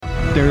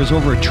There's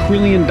over $1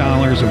 trillion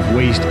of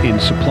waste in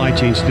supply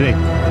chains today.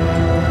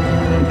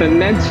 The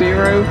net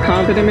zero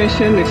carbon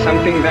emission is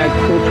something that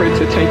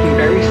corporates are taking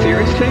very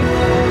seriously.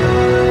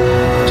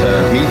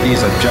 To meet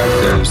these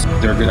objectives,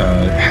 they're going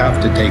to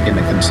have to take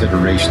into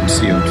consideration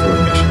CO2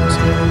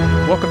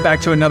 emissions. Welcome back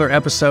to another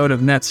episode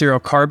of Net Zero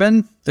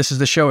Carbon. This is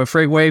the show at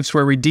FreightWaves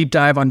where we deep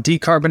dive on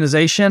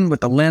decarbonization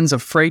with the lens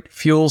of freight,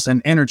 fuels,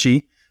 and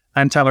energy.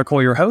 I'm Tyler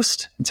Cole, your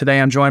host, and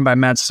today I'm joined by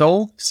Matt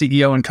Sohl,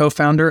 CEO and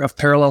co-founder of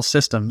Parallel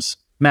Systems.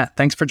 Matt,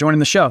 thanks for joining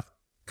the show.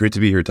 Great to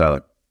be here,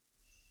 Tyler.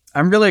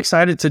 I'm really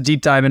excited to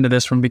deep dive into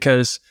this one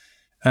because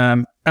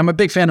I'm a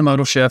big fan of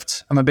modal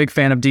shift. I'm a big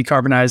fan of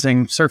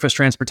decarbonizing surface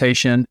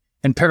transportation,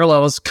 and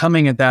Parallel is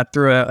coming at that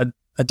through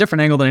a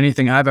different angle than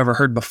anything I've ever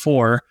heard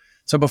before.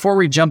 So before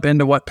we jump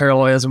into what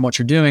Parallel is and what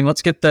you're doing,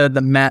 let's get the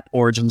Matt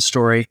origin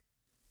story.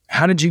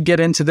 How did you get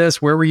into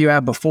this? Where were you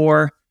at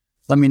before?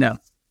 Let me know.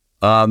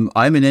 I'm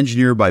an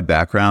engineer by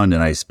background,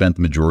 and I spent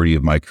the majority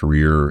of my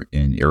career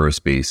in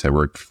aerospace. I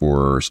worked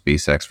for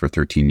SpaceX for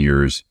 13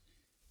 years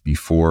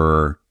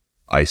before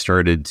I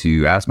started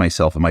to ask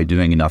myself, am I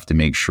doing enough to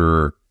make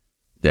sure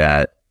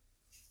that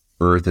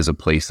Earth is a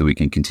place that we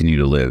can continue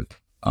to live?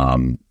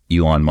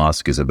 Elon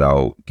Musk is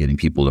about getting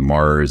people to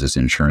Mars as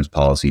an insurance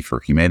policy for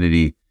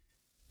humanity.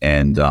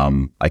 And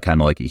I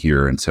kind of like it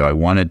here. And so I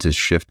wanted to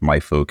shift my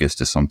focus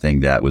to something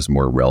that was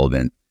more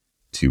relevant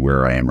to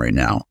where I am right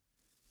now.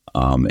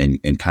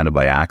 And kind of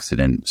by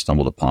accident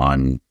stumbled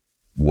upon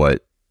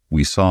what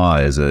we saw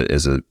as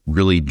a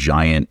really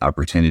giant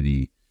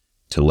opportunity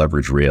to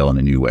leverage rail in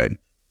a new way.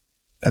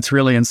 That's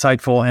really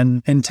insightful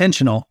and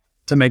intentional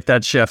to make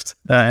that shift.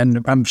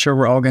 And I'm sure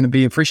we're all going to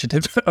be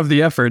appreciative of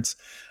the efforts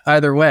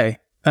either way.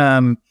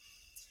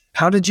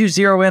 How did you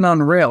zero in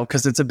on rail?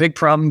 Because it's a big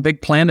problem,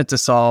 big planet to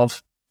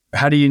solve.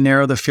 How do you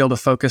narrow the field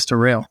of focus to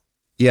rail?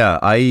 Yeah,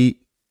 I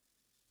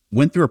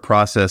went through a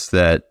process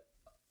that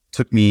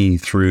took me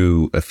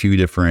through a few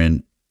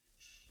different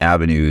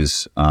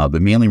avenues,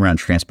 but mainly around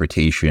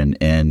transportation,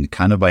 and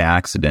kind of by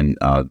accident,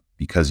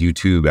 because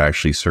YouTube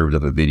actually served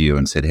up a video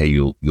and said, hey,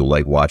 you'll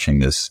like watching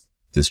this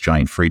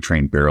giant freight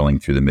train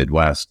barreling through the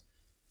Midwest.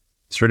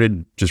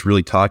 Started just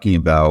really talking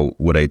about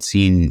what I'd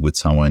seen with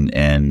someone,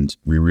 and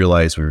we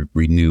realized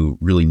we knew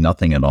really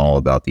nothing at all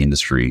about the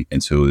industry.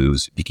 And so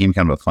it became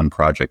kind of a fun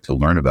project to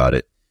learn about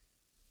it.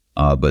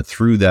 But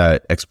through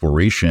that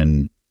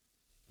exploration,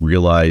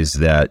 realized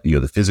that,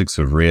 the physics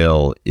of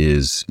rail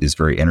is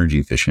very energy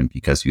efficient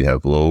because you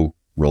have low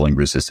rolling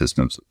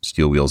resistance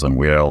steel wheels on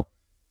rail.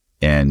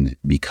 And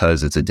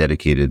because it's a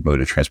dedicated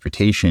mode of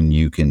transportation,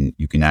 you can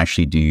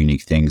actually do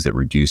unique things that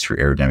reduce your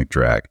aerodynamic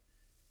drag.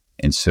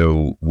 And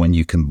so when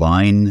you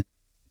combine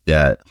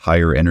that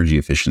higher energy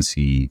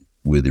efficiency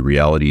with the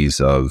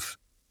realities of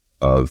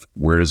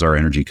where does our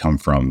energy come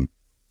from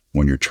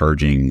when you're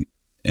charging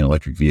an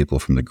electric vehicle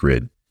from the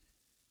grid,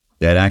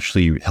 that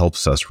actually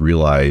helps us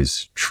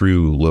realize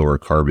true lower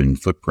carbon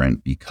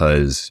footprint,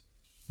 because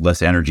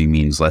less energy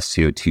means less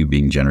CO2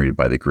 being generated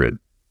by the grid.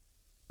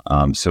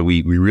 So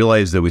we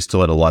realized that we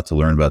still had a lot to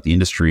learn about the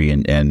industry,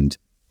 and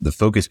the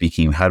focus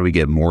became, how do we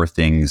get more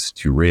things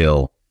to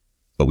rail?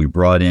 But we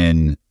brought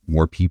in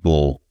more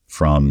people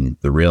from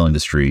the rail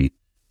industry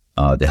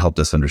that helped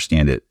us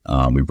understand it.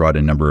 We brought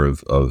in a number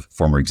of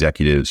former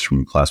executives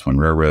from Class 1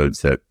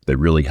 railroads that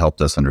really helped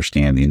us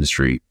understand the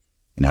industry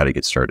and how to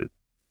get started.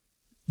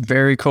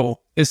 Very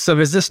cool. Is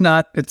this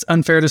not, it's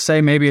unfair to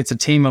say maybe it's a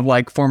team of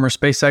like former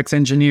SpaceX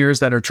engineers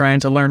that are trying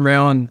to learn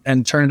rail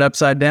and turn it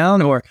upside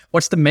down? Or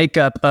what's the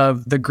makeup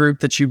of the group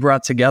that you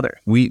brought together?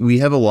 We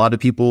have a lot of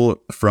people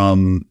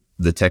from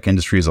the tech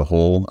industry as a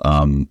whole.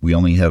 We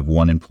only have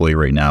one employee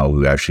right now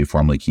who actually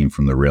formerly came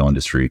from the rail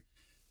industry.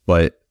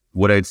 But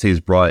what I'd say has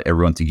brought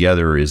everyone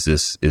together is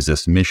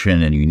this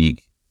mission and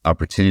unique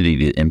opportunity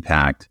to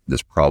impact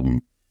this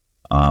problem.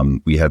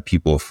 We have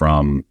people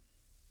from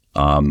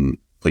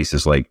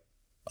places like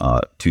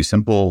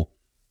TuSimple,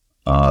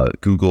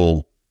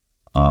 Google.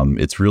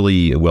 It's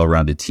really a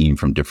well-rounded team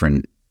from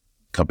different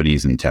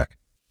companies in tech.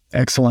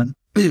 Excellent.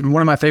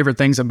 One of my favorite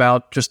things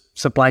about just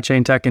supply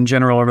chain tech in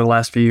general over the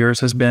last few years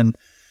has been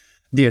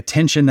the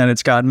attention that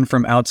it's gotten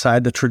from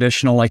outside the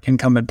traditional like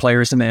incumbent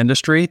players in the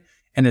industry.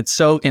 And it's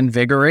so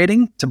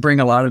invigorating to bring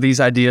a lot of these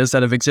ideas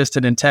that have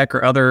existed in tech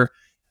or other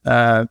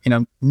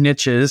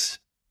niches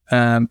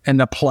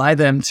and apply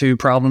them to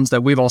problems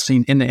that we've all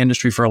seen in the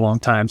industry for a long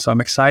time. So I'm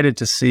excited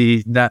to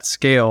see that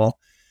scale.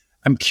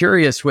 I'm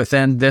curious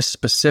within this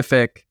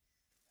specific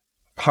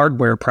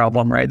hardware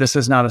problem, right? This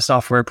is not a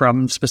software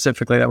problem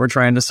specifically that we're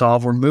trying to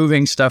solve. We're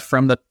moving stuff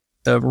from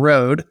the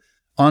road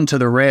onto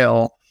the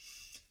rail.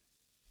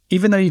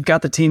 Even though you've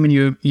got the team and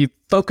you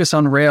focus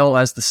on rail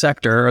as the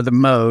sector or the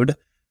mode,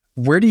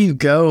 where do you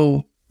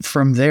go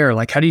from there?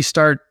 Like, how do you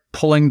start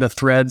pulling the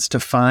threads to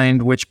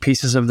find which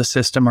pieces of the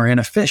system are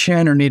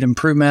inefficient or need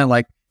improvement?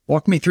 Like,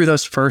 walk me through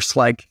those first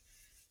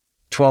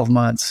 12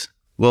 months.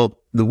 Well,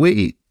 the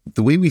way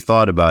we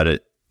thought about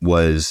it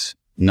was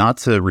not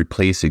to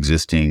replace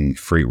existing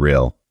freight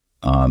rail.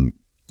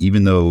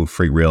 Even though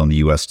freight rail in the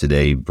US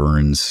today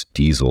burns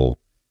diesel,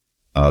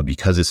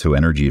 because it's so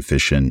energy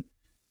efficient,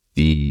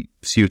 the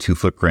CO2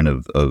 footprint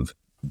of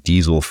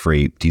diesel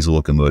freight, diesel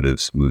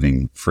locomotives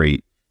moving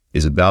freight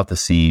is about the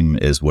same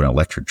as what an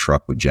electric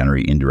truck would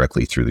generate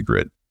indirectly through the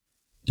grid.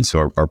 And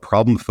so our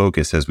problem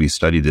focus as we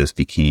studied this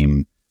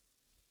became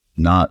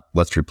not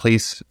let's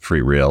replace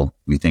freight rail.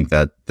 We think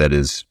that that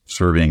is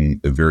serving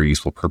a very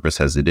useful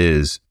purpose as it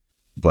is,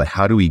 but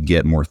how do we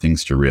get more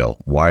things to rail?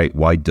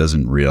 Why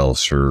doesn't rail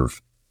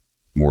serve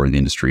more in the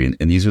industry?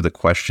 And these are the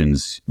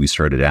questions we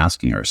started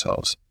asking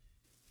ourselves.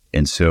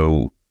 And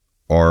so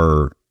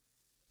our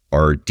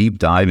deep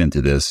dive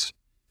into this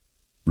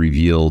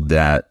revealed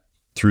that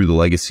through the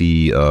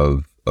legacy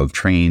of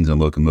trains and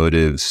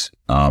locomotives,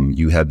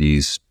 you have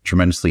these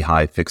tremendously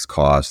high fixed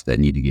costs that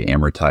need to get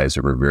amortized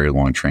over very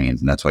long trains.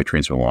 And that's why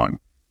trains are long,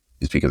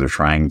 is because they're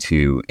trying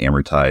to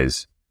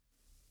amortize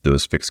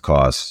those fixed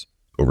costs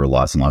over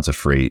lots and lots of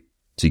freight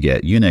to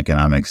get unit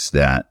economics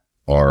that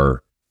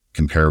are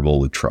comparable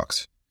with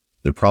trucks.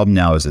 The problem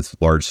now is it's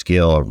large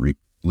scale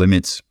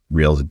limits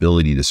rail's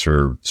ability to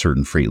serve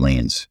certain freight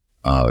lanes.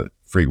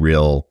 Freight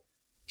rail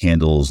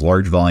handles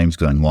large volumes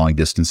going long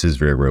distances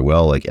very, very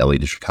well, like LA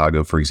to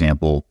Chicago, for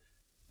example,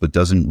 but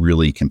doesn't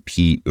really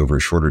compete over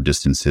shorter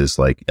distances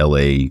like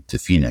LA to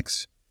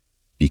Phoenix,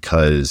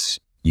 because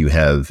you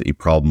have a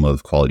problem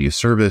of quality of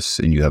service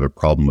and you have a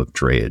problem of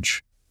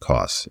drayage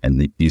costs.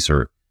 And these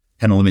are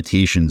kind of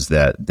limitations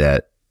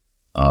that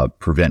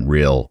prevent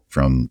rail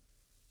from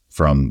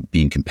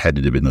being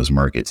competitive in those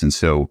markets. And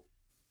so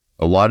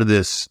a lot of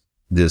this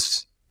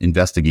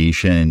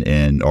investigation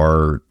and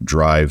our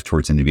drive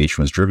towards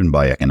innovation was driven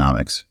by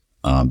economics,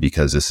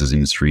 because this is an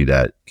industry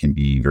that can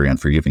be very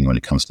unforgiving when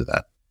it comes to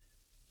that.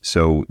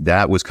 So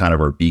that was kind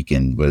of our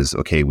beacon, was,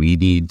 okay, we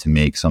need to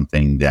make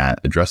something that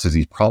addresses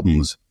these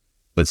problems,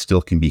 but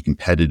still can be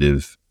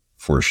competitive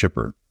for a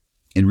shipper.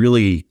 And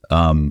really,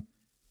 at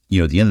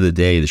the end of the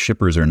day, the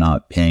shippers are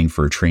not paying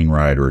for a train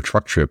ride or a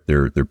truck trip.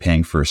 They're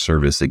paying for a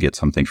service that gets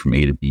something from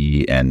A to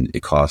B, and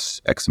it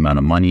costs X amount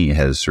of money. It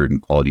has certain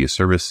quality of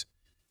service.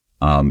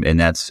 And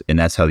that's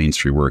how the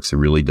industry works. It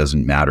really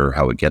doesn't matter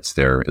how it gets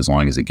there, as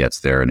long as it gets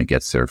there and it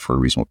gets there for a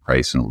reasonable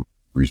price and a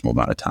reasonable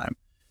amount of time.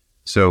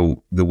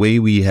 So the way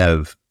we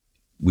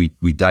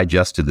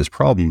digested this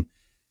problem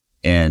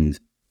and,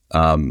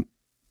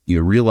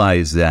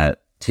 realize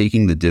that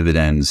taking the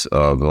dividends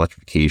of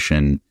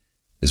electrification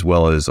as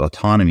well as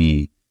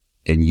autonomy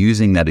and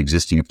using that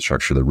existing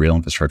infrastructure, the rail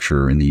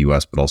infrastructure in the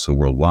US, but also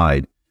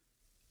worldwide,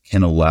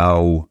 can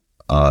allow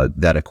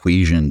that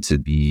equation to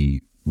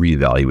be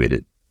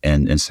reevaluated.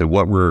 And so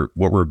what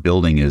we're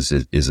building is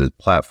a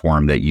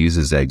platform that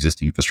uses that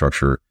existing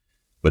infrastructure,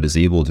 but is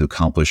able to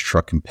accomplish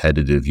truck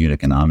competitive unit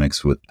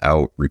economics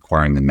without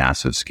requiring the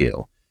massive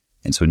scale.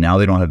 And so now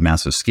they don't have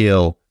massive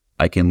scale.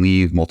 I can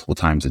leave multiple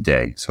times a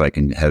day, so I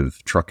can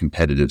have truck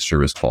competitive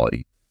service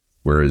quality.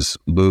 Whereas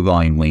low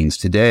volume lanes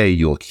today,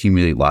 you'll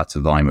accumulate lots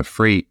of volume of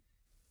freight,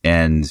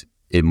 and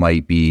it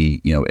might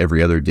be,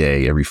 every other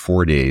day, every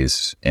 4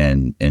 days,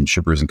 and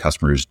shippers and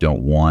customers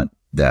don't want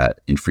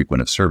that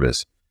infrequent of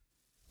service.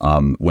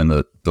 When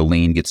the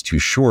lane gets too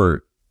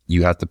short,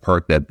 you have to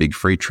park that big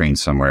freight train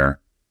somewhere.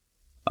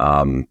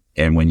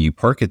 And when you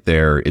park it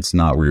there, it's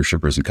not where your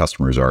shippers and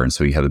customers are. And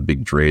so you have a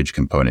big drayage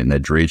component, and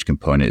that drayage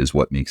component is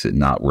what makes it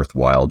not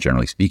worthwhile,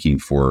 generally speaking,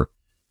 for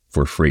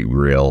freight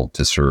rail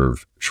to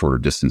serve shorter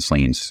distance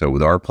lanes. So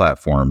with our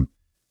platform,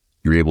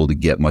 you're able to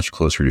get much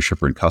closer to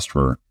shipper and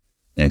customer.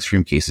 In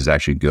extreme cases,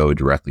 actually go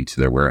directly to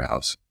their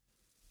warehouse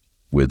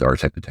with our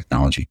type of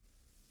technology.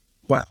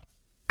 Wow.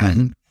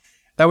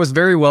 That was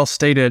very well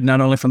stated, not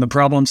only from the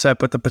problem set,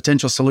 but the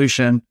potential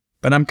solution.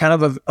 But I'm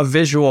kind of a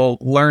visual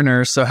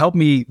learner, so help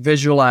me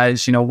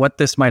visualize, what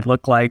this might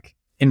look like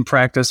in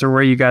practice, or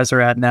where you guys are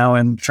at now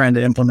and trying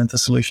to implement the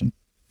solution.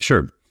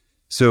 Sure.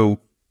 So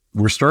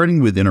we're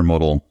starting with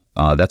intermodal.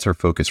 That's our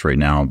focus right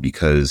now,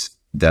 because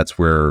that's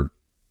where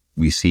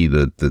we see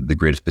the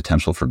greatest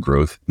potential for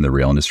growth in the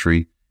rail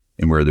industry,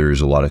 and where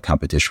there's a lot of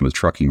competition with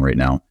trucking right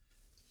now.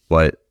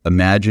 But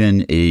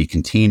imagine a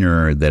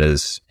container that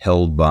is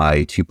held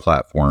by two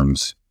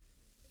platforms,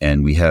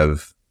 and we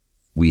have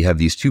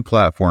these two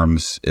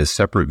platforms as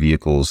separate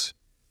vehicles,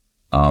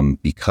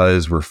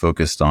 because we're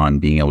focused on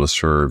being able to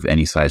serve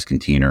any size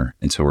container.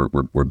 And so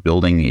we're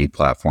building a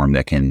platform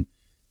that can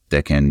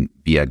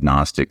be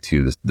agnostic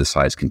to the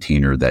size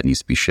container that needs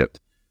to be shipped.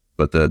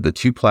 But the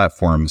two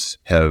platforms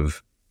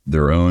have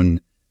their own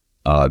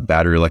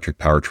battery electric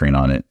powertrain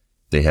on it.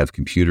 They have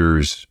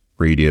computers,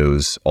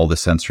 radios, all the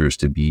sensors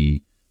to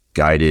be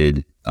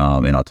guided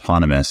and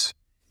autonomous.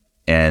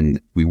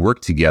 And we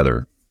work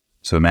together.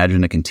 So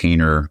imagine a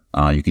container,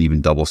 you can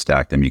even double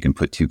stack them. You can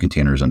put two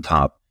containers on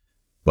top,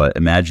 but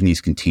imagine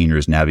these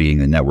containers navigating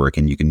the network,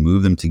 and you can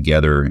move them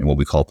together in what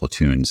we call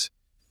platoons,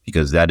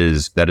 because that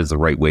is the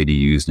right way to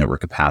use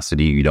network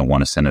capacity. You don't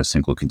want to send a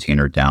single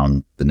container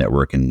down the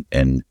network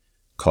and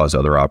cause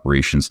other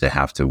operations to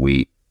have to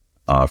wait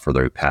for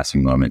their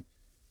passing moment.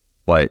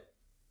 But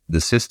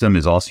the system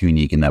is also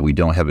unique in that we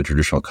don't have a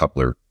traditional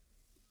coupler.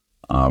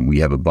 We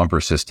have a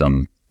bumper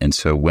system. And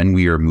so when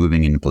we are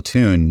moving in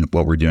platoon,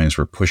 what we're doing is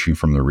we're pushing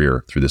from the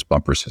rear through this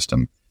bumper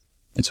system.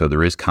 And so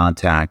there is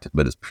contact,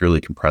 but it's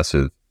purely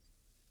compressive.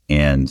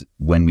 And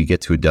when we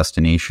get to a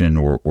destination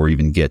or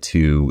even get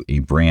to a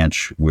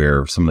branch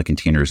where some of the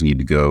containers need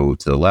to go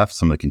to the left,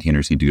 some of the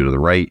containers need to go to the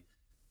right,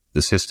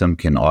 the system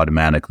can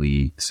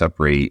automatically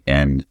separate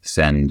and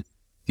send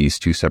these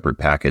two separate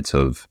packets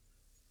of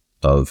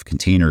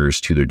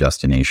containers to their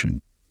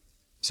destination.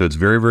 So it's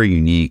very, very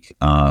unique.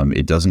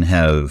 It doesn't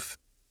have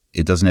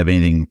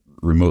anything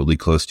remotely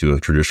close to a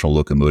traditional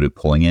locomotive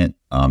pulling it.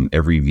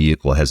 Every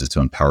vehicle has its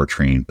own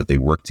powertrain, but they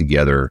work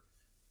together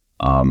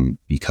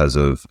because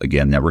of,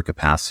 again, network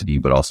capacity,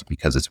 but also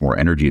because it's more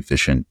energy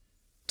efficient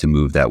to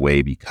move that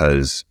way.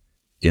 Because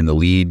in the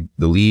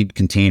lead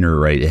container,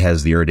 right, it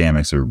has the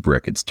aerodynamics of a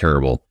brick. It's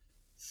terrible.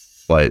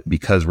 But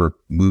because we're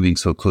moving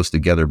so close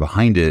together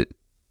behind it,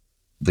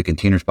 the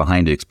containers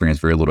behind it experience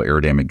very little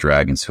aerodynamic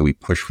drag. And so we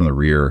push from the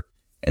rear,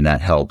 and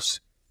that helps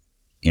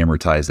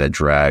amortize that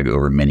drag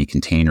over many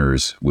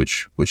containers,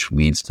 which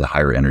leads to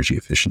higher energy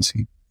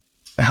efficiency.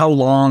 How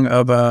long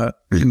of a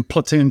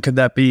platoon could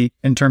that be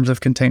in terms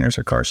of containers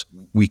or cars?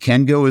 We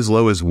can go as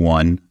low as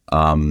one.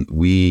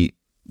 We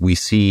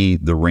see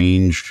the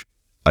range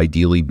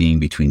ideally being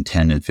between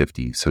 10 and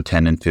 50. So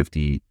 10 and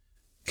 50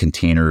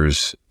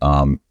 containers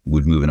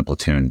would move in a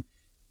platoon.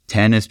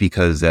 10 is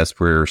because that's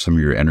where some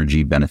of your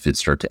energy benefits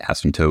start to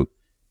asymptote.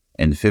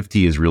 And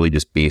 50 is really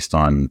just based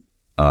on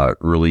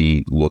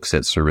early looks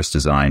at service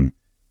design,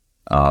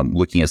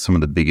 looking at some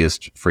of the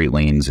biggest freight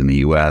lanes in the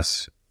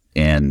U.S.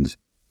 and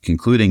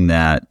concluding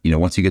that,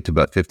 once you get to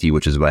about 50,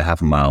 which is about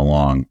half a mile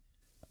long,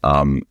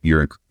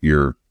 you're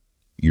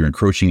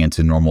encroaching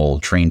into normal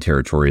train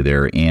territory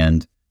there.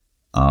 And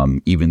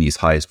even these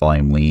highest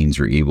volume lanes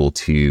are able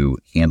to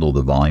handle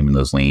the volume in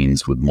those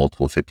lanes with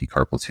multiple 50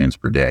 car platoons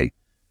per day.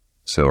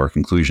 So our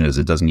conclusion is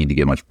it doesn't need to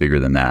get much bigger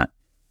than that.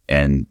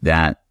 And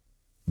that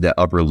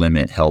upper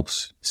limit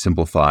helps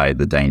simplify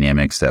the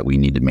dynamics that we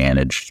need to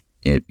manage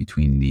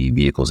between the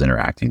vehicles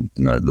interacting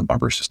in the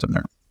bumper system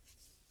there.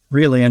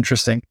 Really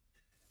interesting.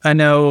 I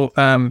know,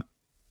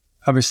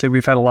 obviously,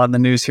 we've had a lot in the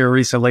news here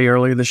recently,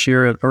 earlier this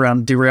year,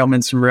 around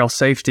derailments and rail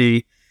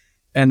safety,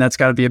 and that's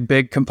got to be a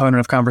big component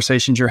of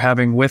conversations you're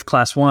having with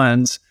Class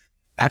 1s.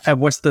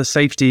 What's the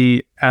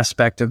safety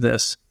aspect of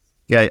this?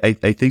 Yeah, I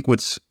think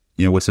what's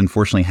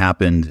unfortunately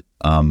happened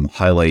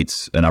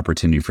highlights an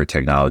opportunity for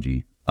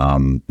technology.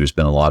 There's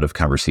been a lot of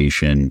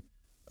conversation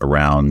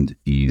around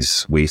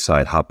these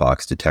wayside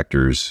hotbox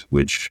detectors,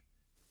 which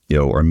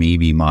are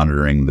maybe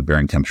monitoring the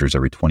bearing temperatures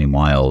every 20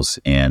 miles,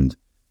 and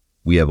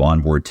we have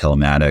onboard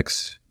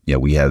telematics.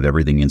 We have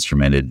everything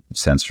instrumented,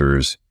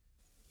 sensors,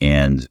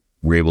 and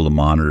we're able to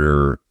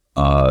monitor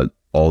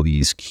all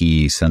these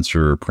key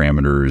sensor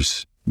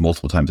parameters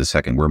multiple times a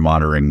second. We're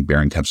monitoring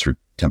bearing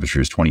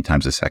temperatures 20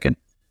 times a second,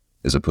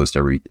 as opposed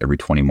to every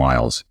 20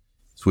 miles.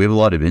 So we have a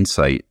lot of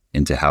insight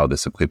into how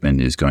this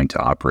equipment is going to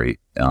operate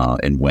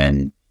and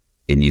when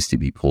it needs to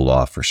be pulled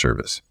off for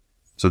service.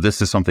 So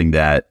this is something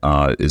that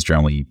is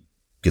generally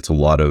gets a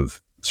lot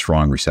of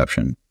strong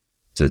reception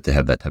to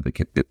have that type of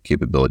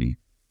capability.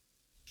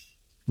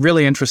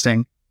 Really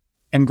interesting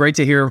and great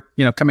to hear,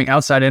 coming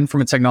outside in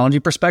from a technology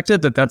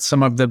perspective, that's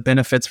some of the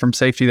benefits from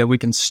safety that we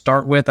can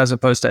start with as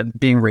opposed to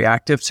being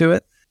reactive to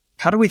it.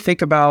 How do we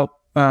think about,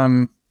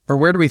 or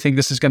where do we think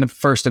this is going to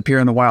first appear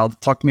in the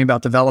wild? Talk to me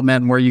about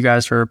development and where you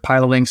guys are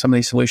piloting some of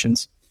these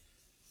solutions.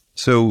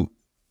 So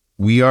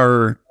we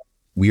are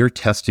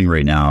testing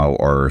right now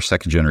our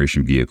second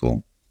generation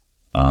vehicle.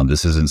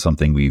 This isn't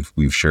something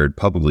we've shared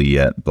publicly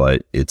yet,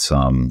 but it's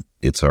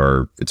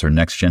our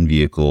next gen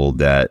vehicle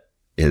that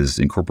has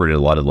incorporated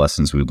a lot of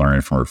lessons we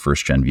learned from our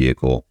first gen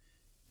vehicle.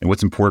 And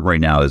what's important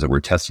right now is that we're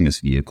testing this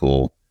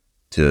vehicle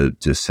to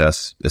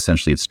assess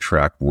essentially its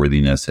track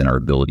worthiness and our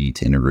ability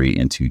to integrate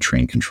into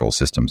train control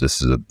systems.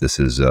 This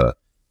is a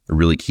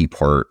really key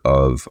part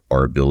of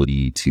our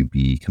ability to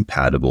be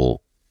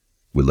compatible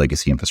with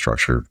legacy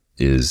infrastructure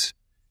is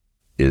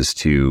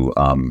to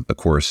of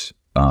course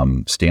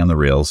stay on the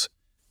rails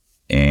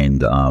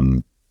and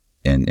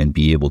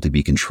be able to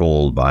be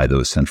controlled by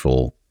those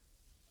central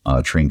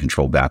train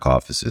control back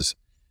offices.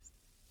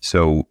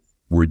 So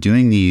we're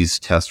doing these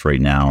tests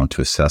right now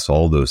to assess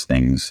all those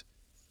things,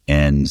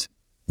 and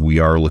we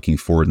are looking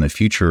forward in the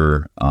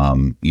future,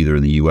 either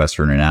in the U.S.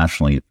 or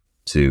internationally,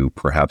 to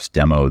perhaps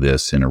demo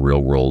this in a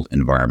real world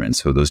environment.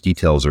 So those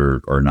details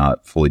are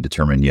not fully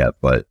determined yet,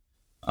 but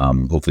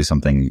hopefully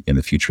something in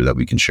the future that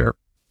we can share.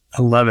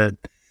 I love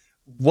it.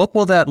 What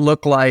will that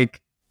look like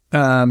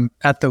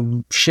at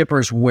the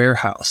shipper's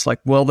warehouse?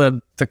 Like, will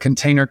the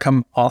container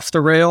come off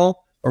the rail,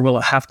 or will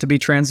it have to be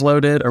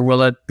transloaded, or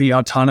will it be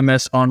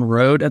autonomous on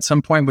road at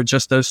some point with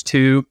just those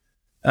two?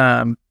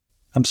 I'm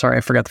sorry,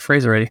 I forgot the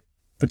phrase already,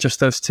 but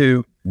just those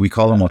two. We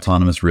call them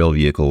autonomous rail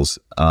vehicles.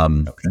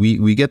 Okay.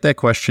 We get that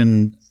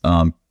question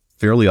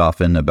fairly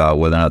often about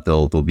whether or not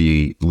they'll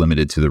be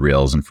limited to the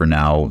rails. And for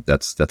now,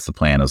 that's the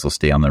plan, is they'll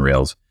stay on the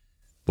rails.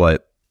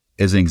 But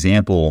as an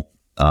example,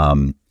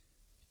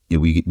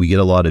 we get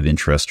a lot of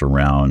interest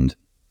around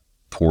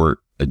port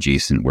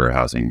adjacent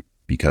warehousing,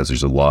 because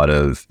there's a lot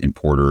of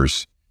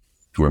importers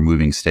who are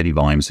moving steady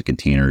volumes of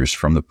containers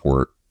from the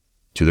port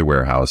to their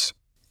warehouse,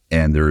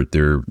 and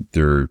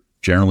they're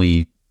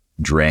generally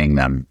draying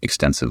them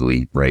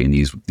extensively, right? And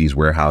these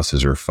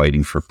warehouses are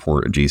fighting for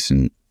port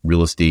adjacent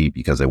real estate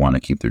because they want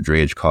to keep their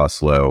drayage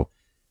costs low.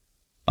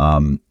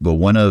 But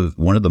one of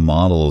the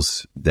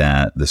models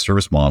that the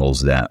service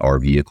models that our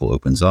vehicle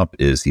opens up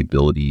is the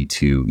ability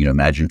to,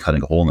 imagine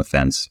cutting a hole in the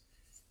fence,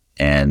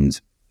 and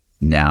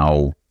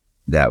now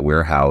that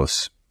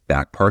warehouse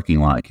back parking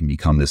lot can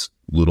become this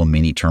little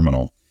mini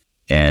terminal.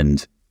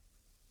 And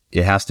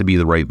it has to be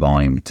the right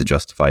volume to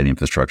justify the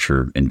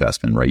infrastructure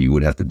investment, right? You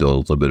would have to build a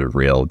little bit of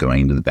rail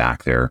going into the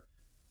back there,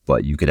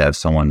 but you could have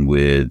someone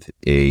with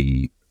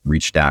a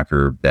reach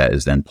stacker that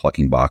is then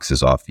plucking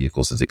boxes off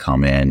vehicles as they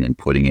come in and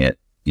putting it,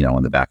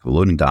 on the back of a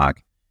loading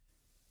dock.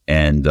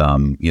 And,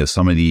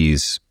 some of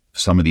these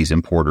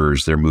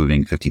importers, they're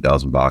moving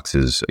 50,000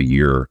 boxes a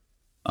year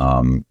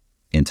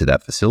into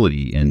that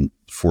facility. And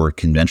for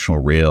conventional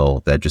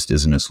rail, that just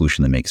isn't a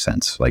solution that makes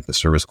sense. Like, the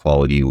service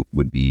quality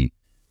would be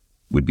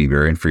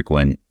very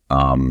infrequent.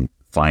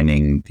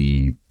 Finding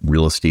the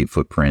real estate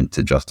footprint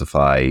to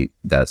justify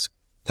that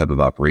type of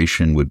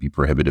operation would be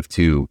prohibitive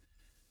too.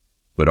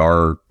 But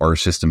our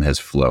system has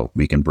flow.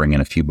 We can bring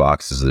in a few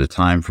boxes at a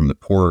time from the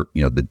port,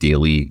 the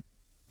daily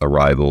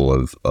arrival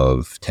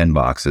of 10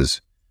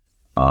 boxes,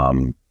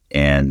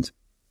 and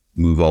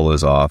move all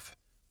those off,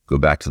 go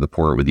back to the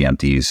port with the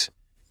empties.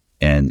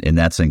 And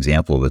that's an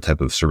example of the type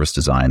of service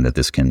design that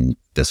this can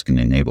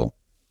enable.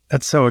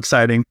 That's so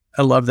exciting.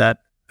 I love that.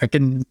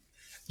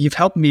 You've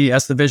helped me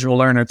as the visual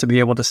learner to be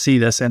able to see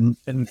this in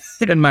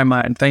my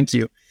mind. Thank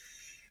you.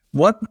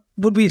 What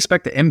would we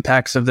expect the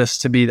impacts of this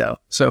to be, though?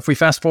 So if we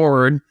fast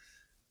forward,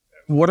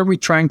 what are we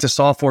trying to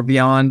solve for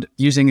beyond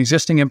using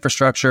existing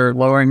infrastructure,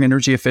 lowering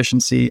energy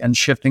efficiency, and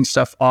shifting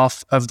stuff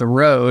off of the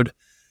road?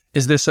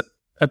 Is this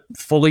a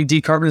fully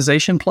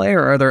decarbonization play,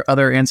 or are there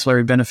other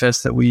ancillary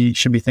benefits that we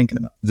should be thinking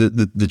about?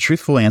 The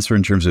truthful answer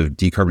in terms of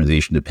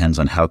decarbonization depends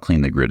on how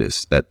clean the grid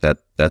is.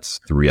 That's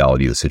the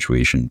reality of the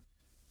situation.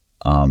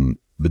 But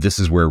this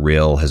is where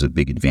rail has a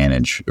big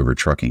advantage over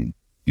trucking.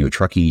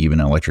 Trucking,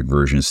 even an electric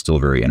version, is still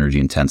very energy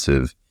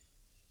intensive.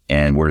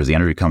 And where does the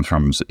energy come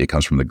from? It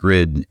comes from the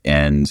grid.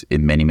 And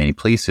in many, many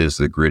places,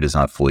 the grid is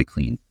not fully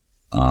clean.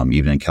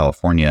 Even in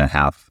California,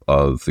 half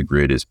of the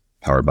grid is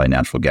powered by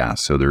natural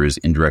gas. So there is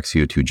indirect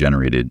CO2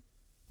 generated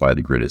by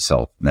the grid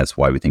itself. And that's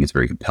why we think it's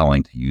very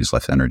compelling to use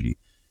less energy.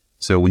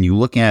 So when you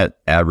look at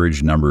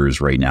average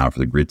numbers right now for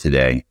the grid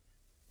today,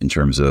 in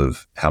terms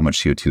of how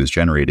much CO2 is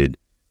generated,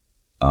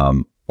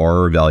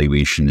 our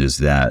evaluation is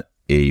that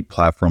a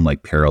platform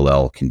like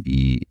Parallel can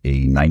be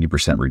a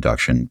 90%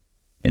 reduction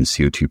in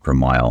CO2 per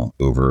mile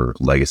over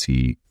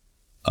legacy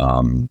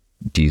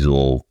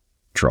diesel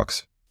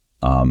trucks.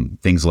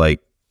 Things like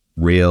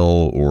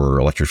rail or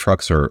electric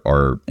trucks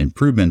are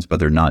improvements, but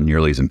they're not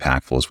nearly as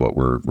impactful as what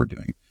we're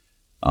doing.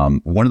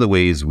 One of the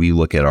ways we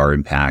look at our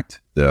impact,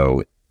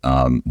 though,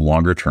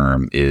 longer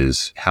term,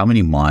 is how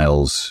many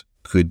miles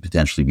could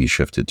potentially be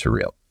shifted to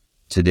rail.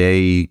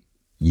 Today,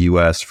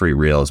 U.S. freight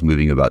rail is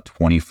moving about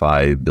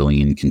 25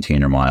 billion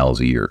container miles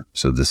a year.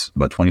 So this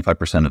about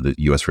 25% of the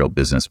U.S. rail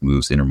business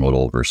moves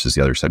intermodal versus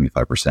the other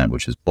 75%,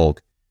 which is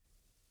bulk.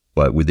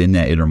 But within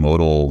that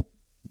intermodal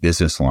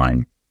business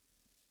line,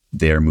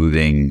 they are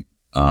moving,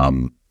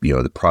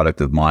 the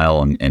product of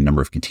mile and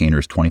number of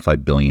containers,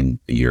 25 billion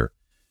a year.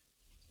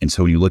 And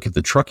so when you look at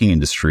the trucking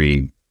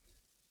industry,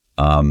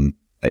 I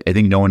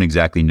think no one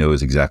exactly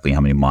knows exactly how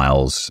many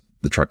miles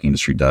the trucking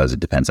industry does. It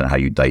depends on how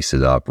you dice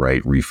it up,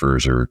 right?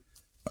 Reefers, or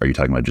are you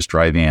talking about just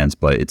dry vans?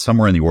 But it's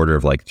somewhere in the order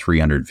of like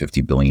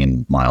 350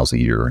 billion miles a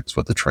year. It's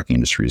what the trucking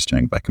industry is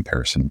doing by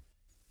comparison.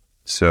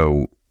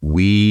 So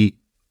we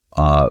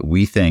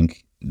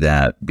think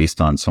that, based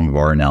on some of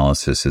our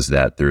analysis, is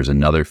that there's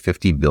another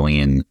 50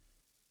 billion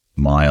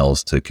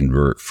miles to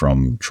convert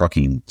from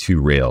trucking to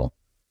rail.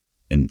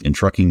 And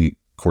trucking,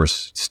 of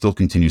course, still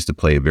continues to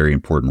play a very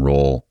important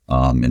role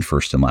in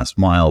first and last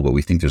mile, but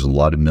we think there's a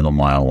lot of middle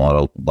mile,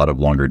 a lot of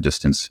longer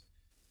distance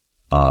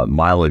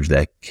mileage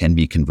that can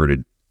be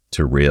converted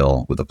to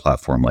rail with a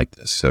platform like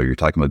this. So you're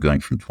talking about going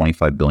from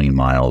 25 billion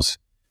miles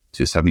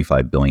to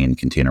 75 billion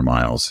container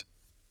miles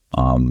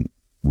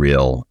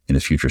rail in a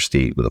future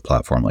state with a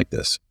platform like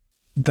this.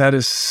 That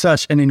is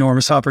such an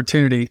enormous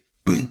opportunity.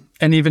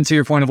 And even to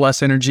your point of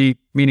less energy,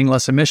 meaning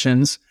less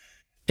emissions,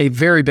 a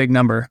very big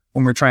number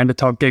when we're trying to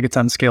talk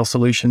gigaton scale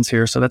solutions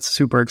here. So that's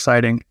super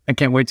exciting. I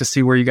can't wait to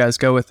see where you guys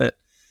go with it.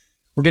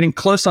 We're getting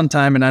close on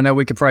time, and I know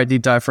we could probably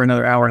deep dive for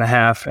another hour and a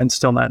half and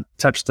still not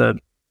touch the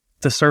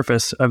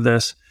surface of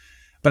this.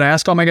 But I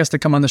ask all my guests to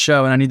come on the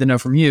show, and I need to know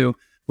from you,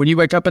 when you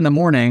wake up in the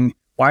morning,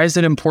 why is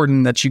it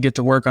important that you get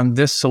to work on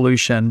this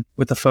solution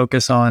with a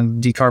focus on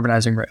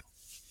decarbonizing rail?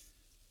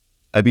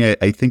 I mean,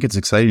 I think it's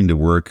exciting to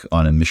work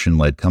on a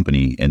mission-led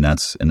company, and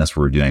that's what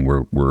we're doing.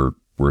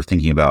 We're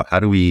thinking about how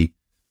do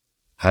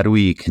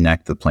we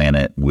connect the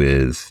planet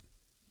with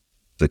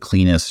the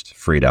cleanest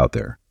freight out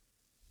there,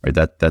 right?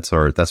 That's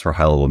our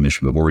high-level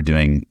mission. But what we're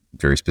doing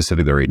very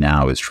specifically right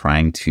now is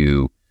trying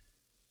to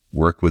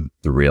work with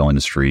the rail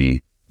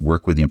industry,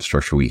 work with the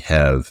infrastructure we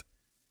have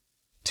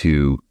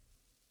to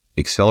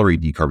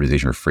accelerate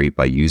decarbonization of freight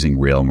by using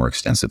rail more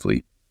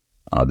extensively.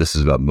 This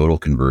is about modal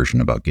conversion,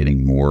 about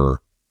getting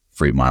more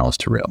freight miles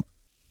to rail.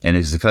 And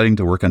it's exciting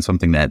to work on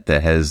something that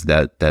has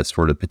that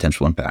sort of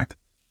potential impact.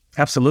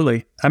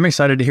 Absolutely. I'm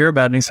excited to hear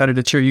about it and excited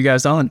to cheer you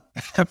guys on.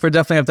 We'll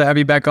definitely have to have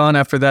you back on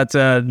after that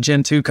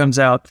Gen 2 comes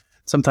out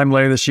sometime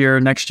later this year or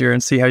next year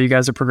and see how you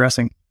guys are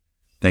progressing.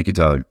 Thank you,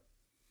 Tyler.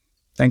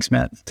 Thanks,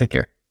 Matt. Take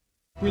care.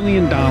 $1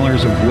 trillion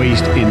of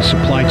waste in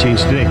supply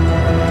chains today.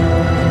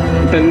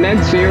 The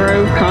net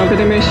zero carbon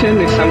emission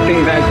is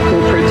something that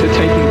corporates are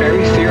taking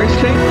very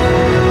seriously.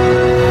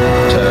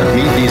 To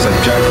meet these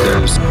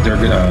objectives, they're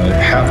going to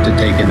have to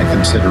take into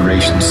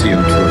consideration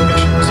CO2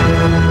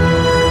 emissions.